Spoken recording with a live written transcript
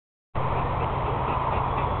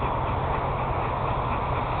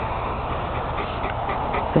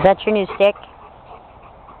Is that your new stick?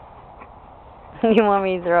 You want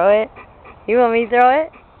me to throw it? You want me to throw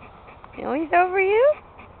it? You want me to throw it for you?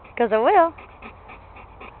 Because I will.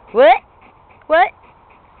 What? What?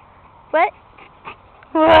 What?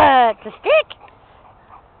 What? The stick?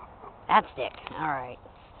 That stick. Alright.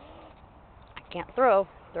 I can't throw.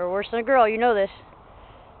 Throw worse than a girl. You know this.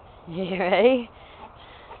 You ready?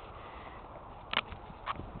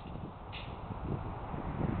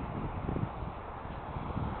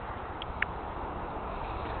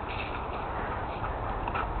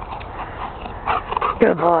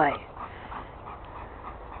 Good boy.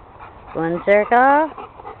 One circle.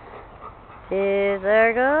 Two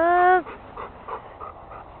circles.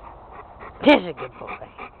 That's a good boy.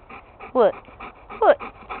 What? What?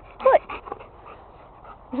 What?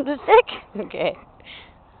 The stick? Okay.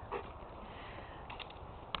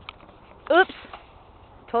 Oops.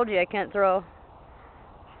 Told you I can't throw.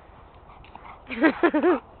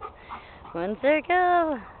 One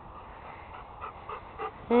circle.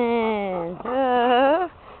 And,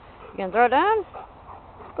 you gonna throw it down?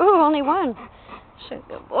 Ooh, only one. Such a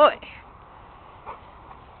good boy.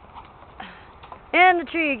 And the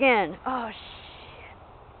tree again. Oh, shit.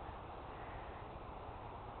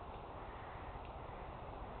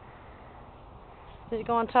 Did it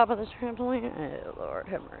go on top of this trampoline? Oh, Lord,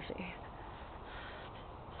 have mercy.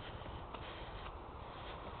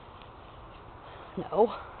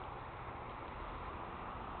 No.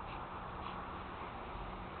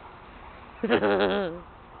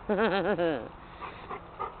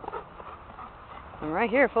 I'm right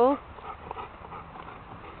here, fool.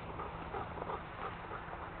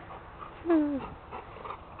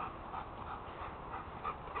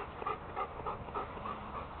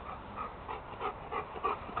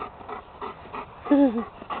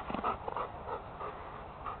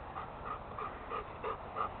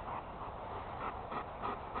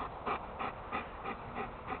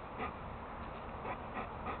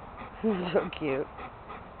 So cute.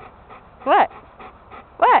 What?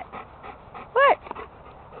 What? What?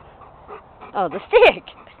 Oh, the stick.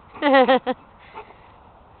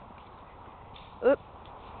 Oop.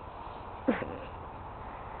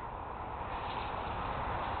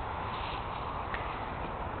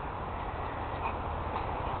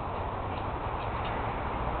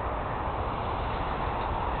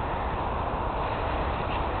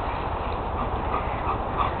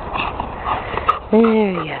 There we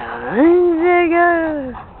go. There we go.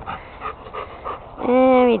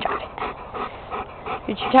 Let me drop it. Are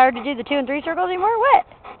you tired to do the 2 and 3 circles anymore? What?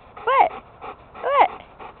 What? What?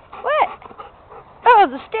 What? Oh,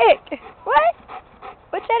 the stick. What?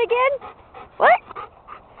 What's that again? What?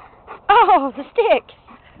 Oh, the stick.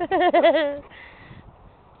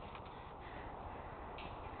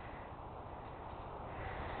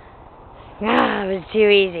 Ah, it was too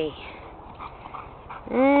easy.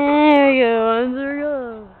 There we go. There we go.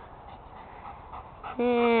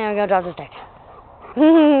 And I'm gonna drop the stick.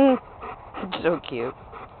 It's so cute.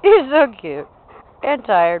 He's so cute. And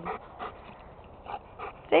tired.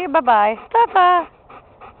 Say bye-bye. Ta-ta.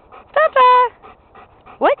 Ta-ta.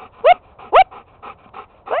 What? What? What?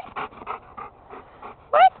 What?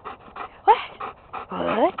 What? What?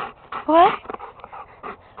 What? What?